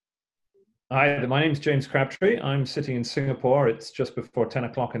Hi, my name's James Crabtree. I'm sitting in Singapore. It's just before 10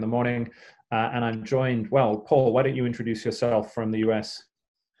 o'clock in the morning, and I'm joined. Well, Paul, why don't you introduce yourself from the US?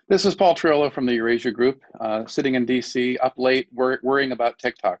 This is Paul Trillo from the Eurasia Group, sitting in DC, up late, worrying about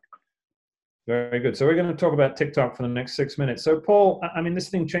TikTok. Very good. So we're going to talk about TikTok for the next 6 minutes. So, Paul, I mean, this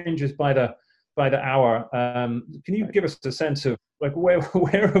thing changes by the hour. Can you Right. give us a sense of like where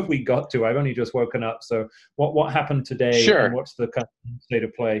where have we got to? I've only just woken up. So, what happened today, and Sure. what's the kind of state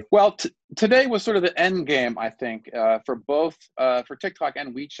of play? Well, today was sort of the end game, I think, for both for TikTok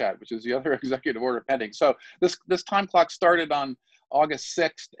and WeChat, which is the other executive order pending. So this time clock started on August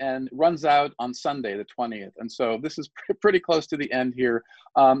 6th and runs out on Sunday, the 20th. And so this is pretty close to the end here.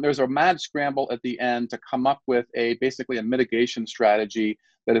 There's a mad scramble at the end to come up with basically a mitigation strategy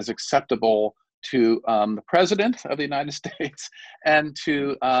that is acceptable to the president of the United States and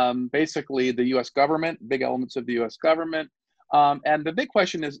to basically the U.S. government, big elements of the U.S. government. And the big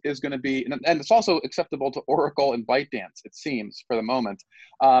question is going to be, and it's also acceptable to Oracle and ByteDance, it seems, for the moment.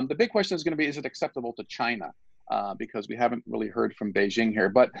 The big question is going to be, is it acceptable to China? Because we haven't really heard from Beijing here.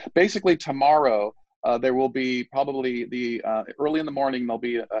 But basically tomorrow, there will be probably early in the morning, there'll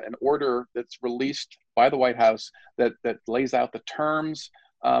be an order that's released by the White House that lays out the terms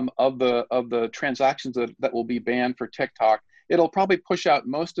of the transactions that will be banned for TikTok. It'll probably push out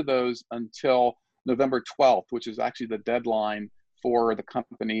most of those until November 12th, which is actually the deadline for the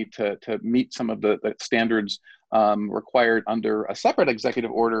company to meet some of the standards required under a separate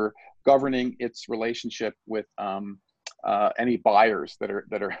executive order governing its relationship with any buyers that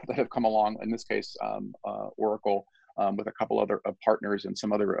have come along. In this case, Oracle, with a couple other partners and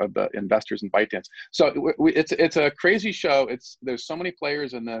some other of the investors in ByteDance. So it's a crazy show. There's so many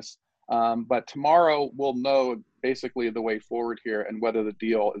players in this. But tomorrow we'll know basically the way forward here and whether the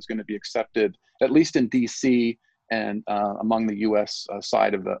deal is going to be accepted, at least in DC and among the U.S.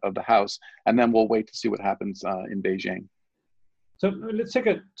 Side of the House. And then we'll wait to see what happens in Beijing. So let's take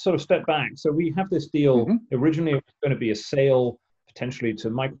a sort of step back. So we have this deal. Hmm. Originally, it was going to be a sale potentially to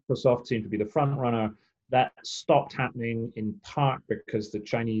Microsoft, seemed to be the front runner. That stopped happening in part because the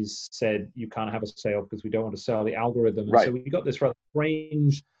Chinese said you can't have a sale because we don't want to sell the algorithm. And so Right. we got this rather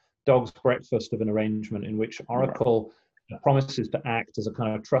strange dog's breakfast of an arrangement in which Oracle promises to act as a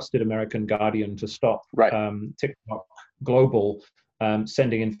kind of trusted American guardian to stop Right. TikTok Global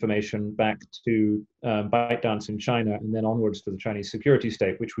sending information back to ByteDance in China and then onwards to the Chinese security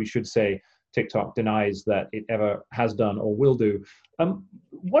state, which we should say TikTok denies that it ever has done or will do.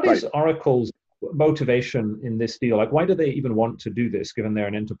 What Right. is Oracle's motivation in this deal? Like, why do they even want to do this, given they're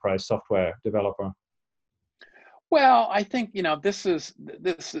an enterprise software developer? Well, I think this is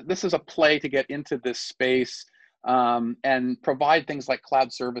a play to get into this space and provide things like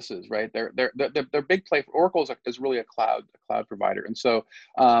cloud services, right? Their big play for Oracle is really a cloud provider, and so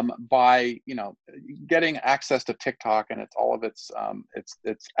by getting access to TikTok and all of its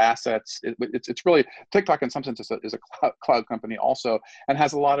assets, it's really TikTok in some sense is a cloud company also, and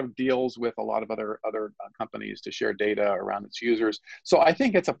has a lot of deals with a lot of other companies to share data around its users. So I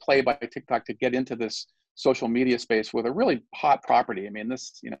think it's a play by TikTok to get into this social media space with a really hot property. I mean,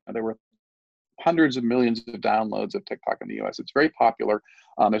 there were hundreds of millions of downloads of TikTok in the U.S. It's very popular.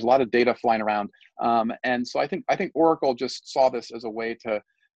 There's a lot of data flying around, and so I think Oracle just saw this as a way to,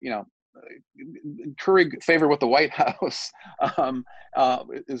 you know, curry favor with the White House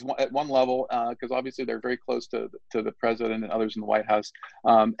is at one level, because obviously they're very close to the president and others in the White House,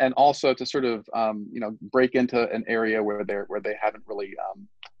 and also to sort of break into an area where they haven't really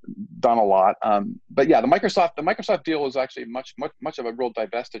done a lot. But yeah, the Microsoft deal is actually much of a real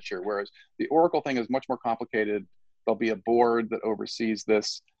divestiture, whereas the Oracle thing is much more complicated. There'll be a board that oversees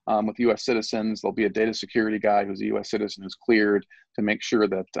this with U.S. citizens. There'll be a data security guy who's a U.S. citizen who's cleared to make sure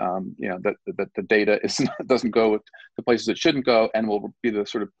that that the data doesn't go to places it shouldn't go, and will be the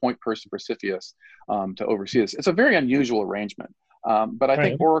sort of point person for CFIUS to oversee this. It's a very unusual arrangement. But I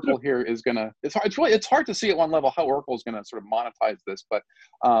think Right. Oracle here is gonna. It's hard to see at one level how Oracle is gonna sort of monetize this. But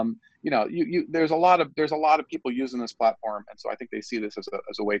there's a lot of people using this platform, and so I think they see this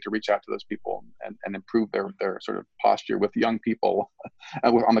as a way to reach out to those people and improve their sort of posture with young people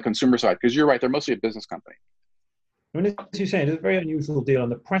on the consumer side. Because you're right, they're mostly a business company. I mean, as you say, it's a very unusual deal,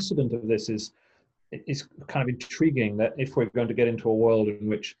 and the precedent of this is kind of intriguing. That if we're going to get into a world in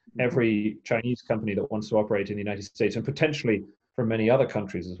which every Chinese company that wants to operate in the United States, and potentially from many other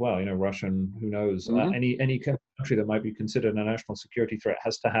countries as well, Russian, who knows, Hmm. any country that might be considered a national security threat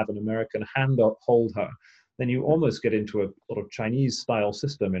has to have an American hand up hold her, then you almost get into a sort of Chinese style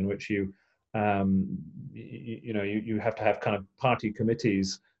system in which you have to have kind of party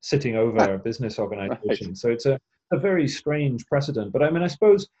committees sitting over business Right. organizations. So it's a very strange precedent. But I mean, I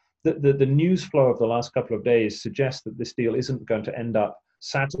suppose the news flow of the last couple of days suggests that this deal isn't going to end up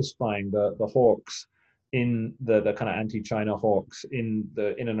satisfying the hawks in the kind of anti-China hawks in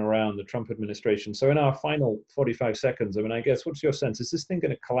and around the Trump administration. So in our final 45 seconds, I mean, I guess, what's your sense? Is this thing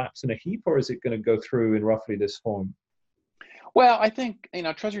going to collapse in a heap, or is it going to go through in roughly this form? Well, I think,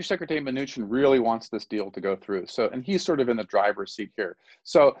 Treasury Secretary Mnuchin really wants this deal to go through. So, and he's sort of in the driver's seat here.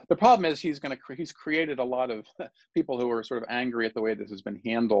 So the problem is he's created a lot of people who are sort of angry at the way this has been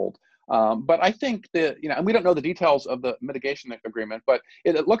handled. But I think that, and we don't know the details of the mitigation agreement, but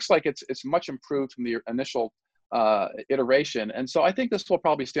it looks like it's much improved from the initial iteration. And so I think this will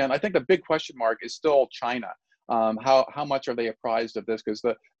probably stand. I think the big question mark is still China. How much are they apprised of this? Because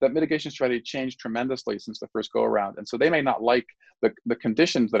the mitigation strategy changed tremendously since the first go around, and so they may not like the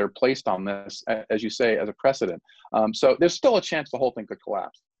conditions that are placed on this, as you say, as a precedent. So there's still a chance the whole thing could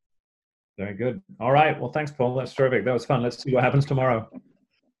collapse. Very good. All right. Well, thanks, Paul. That's terrific. That was fun. Let's see what happens tomorrow.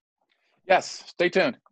 Yes. Stay tuned.